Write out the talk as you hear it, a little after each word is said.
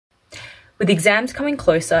With exams coming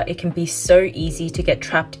closer, it can be so easy to get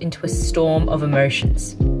trapped into a storm of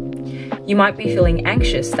emotions. You might be feeling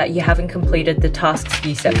anxious that you haven't completed the tasks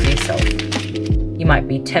you set for yourself. You might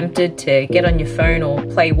be tempted to get on your phone or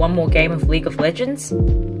play one more game of League of Legends.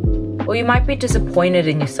 Or you might be disappointed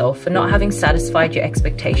in yourself for not having satisfied your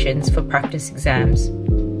expectations for practice exams.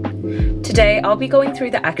 Today, I'll be going through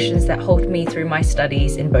the actions that helped me through my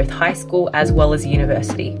studies in both high school as well as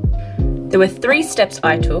university. There were 3 steps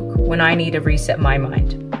I took when I need to reset my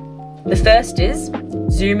mind. The first is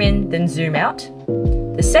zoom in, then zoom out.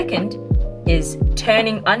 The second is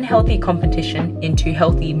turning unhealthy competition into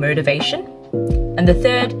healthy motivation. And the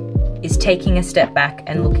third is taking a step back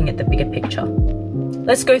and looking at the bigger picture.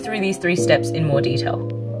 Let's go through these 3 steps in more detail.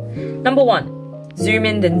 Number 1, zoom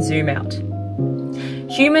in, then zoom out.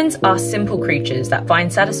 Humans are simple creatures that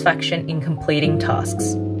find satisfaction in completing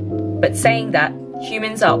tasks. But saying that,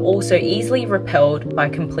 humans are also easily repelled by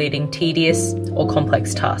completing tedious or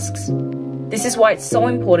complex tasks. This is why it's so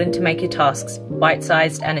important to make your tasks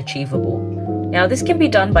bite-sized and achievable. Now, this can be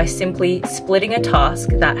done by simply splitting a task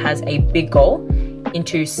that has a big goal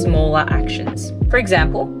into smaller actions. For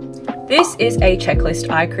example, this is a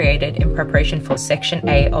checklist I created in preparation for Section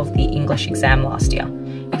A of the English exam last year.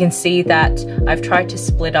 You can see that I've tried to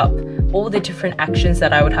split up all the different actions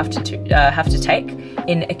that I would have to take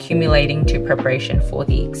in accumulating to preparation for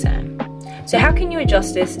the exam. So how can you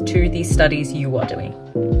adjust this to the studies you are doing?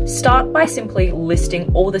 Start by simply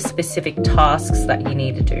listing all the specific tasks that you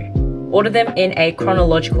need to do. Order them in a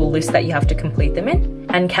chronological list that you have to complete them in,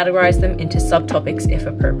 and categorize them into subtopics if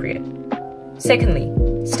appropriate. Secondly,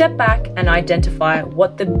 step back and identify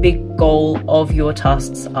what the big goal of your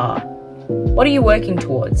tasks are. What are you working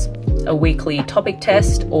towards? A weekly topic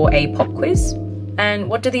test or a pop quiz? And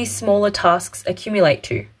what do these smaller tasks accumulate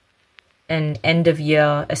to? An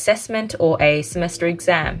end-of-year assessment or a semester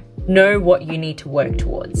exam? Know what you need to work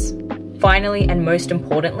towards. Finally, and most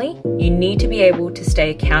importantly, you need to be able to stay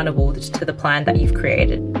accountable to the plan that you've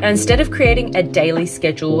created. Now, instead of creating a daily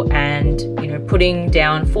schedule and putting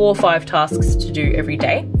down 4 or 5 tasks to do every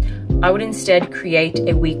day, I would instead create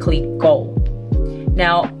a weekly goal.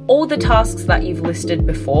 Now, all the tasks that you've listed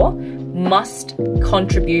before must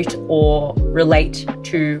contribute or relate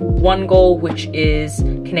to one goal, which is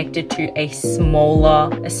connected to a smaller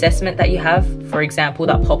assessment that you have, for example,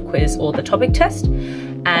 that pop quiz or the topic test.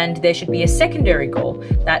 And there should be a secondary goal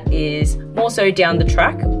that is more so down the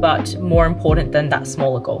track, but more important than that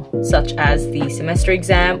smaller goal, such as the semester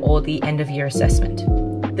exam or the end of year assessment.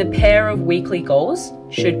 The pair of weekly goals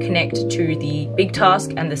should connect to the big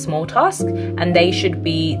task and the small task, and they should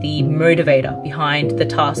be the motivator behind the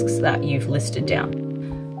tasks that you've listed down.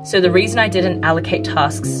 So the reason I didn't allocate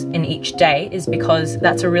tasks in each day is because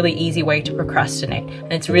that's a really easy way to procrastinate.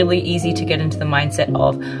 And it's really easy to get into the mindset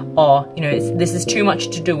of, this is too much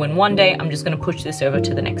to do in one day, I'm just going to push this over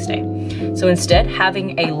to the next day. So instead,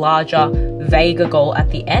 having a larger, vaguer goal at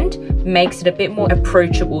the end makes it a bit more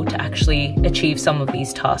approachable to actually achieve some of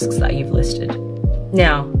these tasks that you've listed.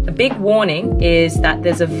 Now, a big warning is that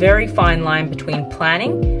there's a very fine line between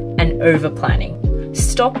planning and over-planning.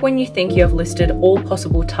 Stop when you think you have listed all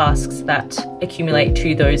possible tasks that accumulate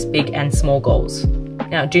to those big and small goals.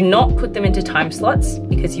 Now, do not put them into time slots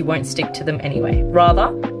because you won't stick to them anyway.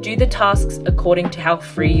 Rather, do the tasks according to how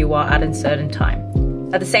free you are at a certain time.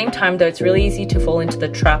 At the same time, though, it's really easy to fall into the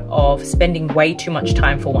trap of spending way too much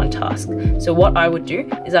time for one task. So what I would do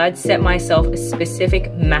is I'd set myself a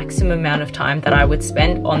specific maximum amount of time that I would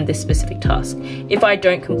spend on this specific task. If I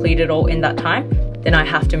don't complete it all in that time, then I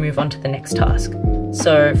have to move on to the next task.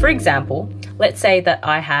 So for example, let's say that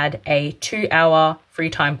I had a 2-hour free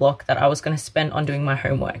time block that I was going to spend on doing my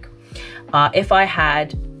homework. If I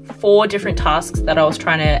had 4 different tasks that I was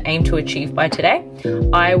trying to aim to achieve by today,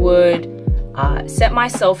 I would set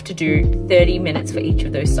myself to do 30 minutes for each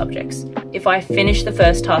of those subjects. If I finish the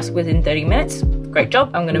first task within 30 minutes, great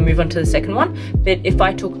job, I'm going to move on to the second one. But if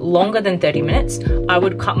I took longer than 30 minutes, I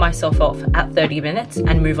would cut myself off at 30 minutes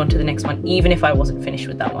and move on to the next one, even if I wasn't finished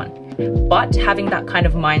with that one. But having that kind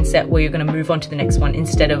of mindset where you're going to move on to the next one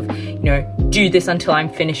instead of, do this until I'm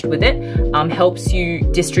finished with it, helps you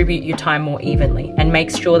distribute your time more evenly and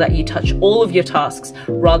makes sure that you touch all of your tasks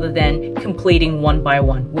rather than completing one by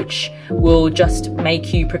one, which will just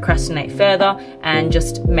make you procrastinate further and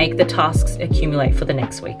just make the tasks accumulate for the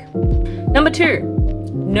next week. Number 2,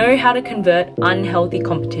 know how to convert unhealthy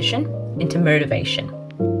competition into motivation.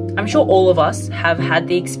 I'm sure all of us have had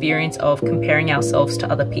the experience of comparing ourselves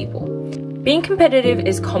to other people. Being competitive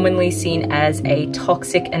is commonly seen as a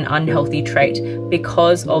toxic and unhealthy trait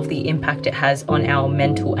because of the impact it has on our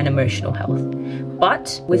mental and emotional health.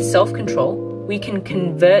 But with self-control, we can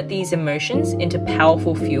convert these emotions into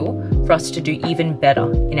powerful fuel for us to do even better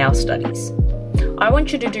in our studies. I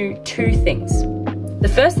want you to do two things. The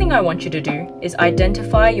first thing I want you to do is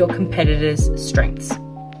identify your competitors' strengths.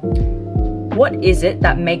 What is it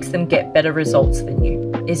that makes them get better results than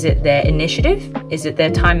you? Is it their initiative? Is it their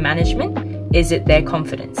time management? Is it their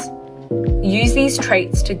confidence? Use these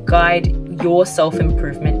traits to guide your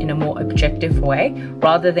self-improvement in a more objective way,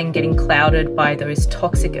 rather than getting clouded by those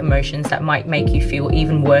toxic emotions that might make you feel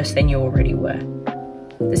even worse than you already were.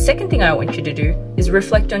 The second thing I want you to do is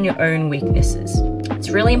reflect on your own weaknesses. It's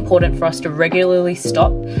really important for us to regularly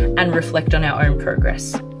stop and reflect on our own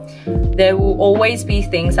progress. There will always be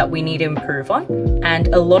things that we need to improve on, and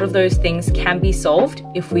a lot of those things can be solved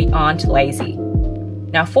if we aren't lazy.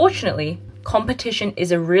 Now, fortunately, competition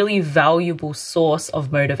is a really valuable source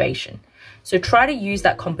of motivation. So try to use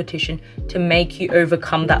that competition to make you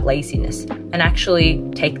overcome that laziness and actually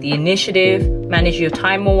take the initiative, manage your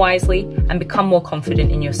time more wisely, and become more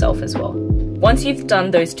confident in yourself as well. Once you've done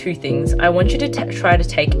those two things, I want you to try to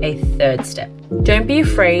take a third step. Don't be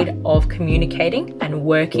afraid of communicating and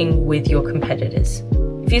working with your competitors.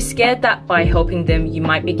 If you're scared that by helping them, you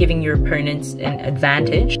might be giving your opponents an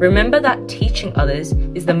advantage, remember that teaching others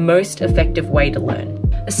is the most effective way to learn.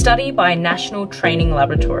 A study by National Training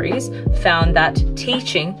Laboratories found that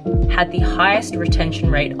teaching had the highest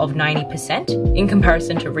retention rate of 90% in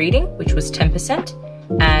comparison to reading, which was 10%,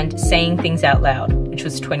 and saying things out loud, which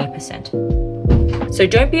was 20%. So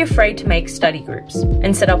don't be afraid to make study groups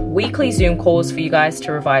and set up weekly Zoom calls for you guys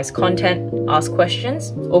to revise content, ask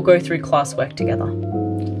questions, or go through classwork together.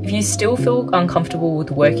 If you still feel uncomfortable with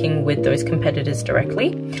working with those competitors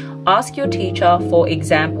directly, ask your teacher for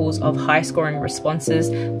examples of high-scoring responses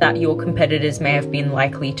that your competitors may have been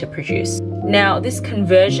likely to produce. Now, this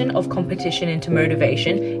conversion of competition into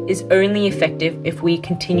motivation is only effective if we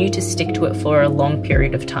continue to stick to it for a long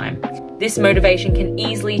period of time. This motivation can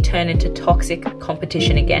easily turn into toxic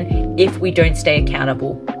competition again if we don't stay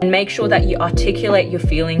accountable. And make sure that you articulate your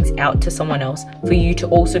feelings out to someone else for you to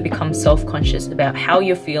also become self-conscious about how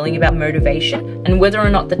you're feeling about motivation and whether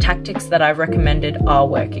or not the tactics that I've recommended are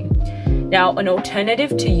working. Now, an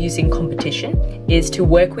alternative to using competition is to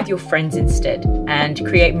work with your friends instead and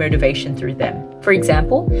create motivation through them. For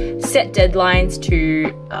example, set deadlines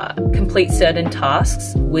to complete certain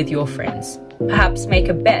tasks with your friends. Perhaps make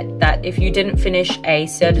a bet that if you didn't finish a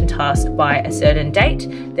certain task by a certain date,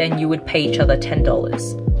 then you would pay each other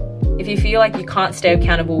 $10. If you feel like you can't stay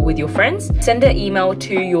accountable with your friends, send an email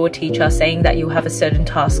to your teacher saying that you'll have a certain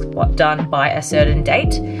task done by a certain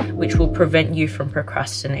date, which will prevent you from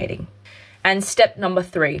procrastinating. And step number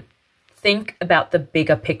 3, think about the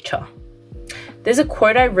bigger picture. There's a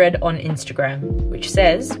quote I read on Instagram which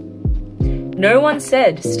says, "No one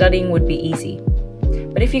said studying would be easy.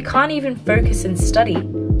 But if you can't even focus and study,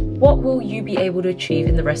 what will you be able to achieve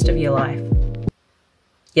in the rest of your life?"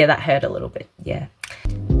 Yeah, that hurt a little bit, yeah.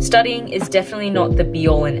 Studying is definitely not the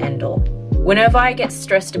be-all and end-all. Whenever I get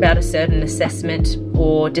stressed about a certain assessment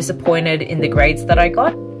or disappointed in the grades that I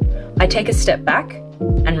got, I take a step back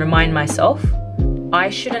and remind myself, I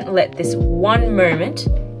shouldn't let this one moment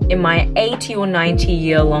in my 80 or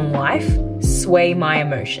 90-year-long life sway my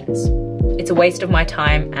emotions. It's a waste of my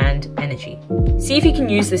time and energy. See if you can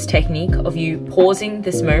use this technique of you pausing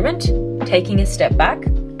this moment, taking a step back,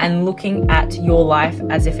 and looking at your life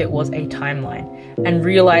as if it was a timeline, and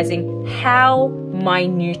realizing how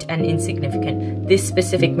minute and insignificant this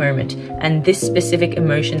specific moment and this specific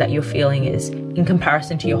emotion that you're feeling is in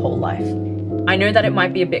comparison to your whole life. I know that it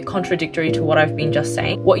might be a bit contradictory to what I've been just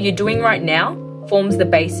saying. What you're doing right now forms the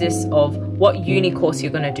basis of what uni course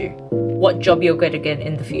you're going to do, what job you're going to get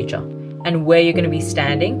in the future, and where you're going to be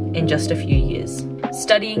standing in just a few years.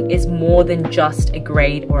 Studying is more than just a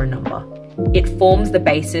grade or a number. It forms the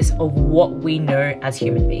basis of what we know as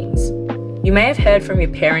human beings. You may have heard from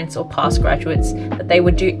your parents or past graduates that they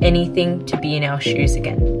would do anything to be in our shoes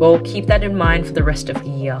again. Well, keep that in mind for the rest of the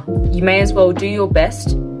year. You may as well do your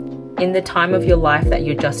best in the time of your life that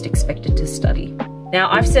you're just expected to study. Now,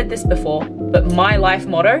 I've said this before, but my life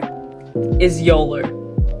motto is YOLO.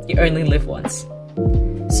 You only live once.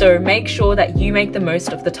 So make sure that you make the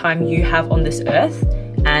most of the time you have on this earth,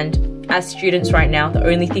 and as students right now, the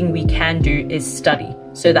only thing we can do is study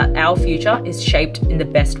so that our future is shaped in the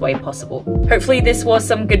best way possible. Hopefully this was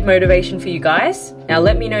some good motivation for you guys. Now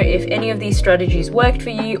let me know if any of these strategies worked for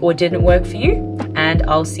you or didn't work for you, and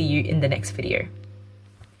I'll see you in the next video.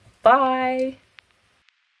 Bye!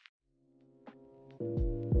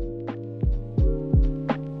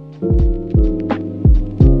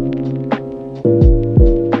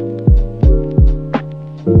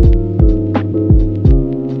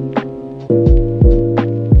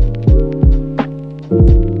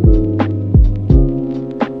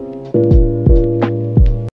 you.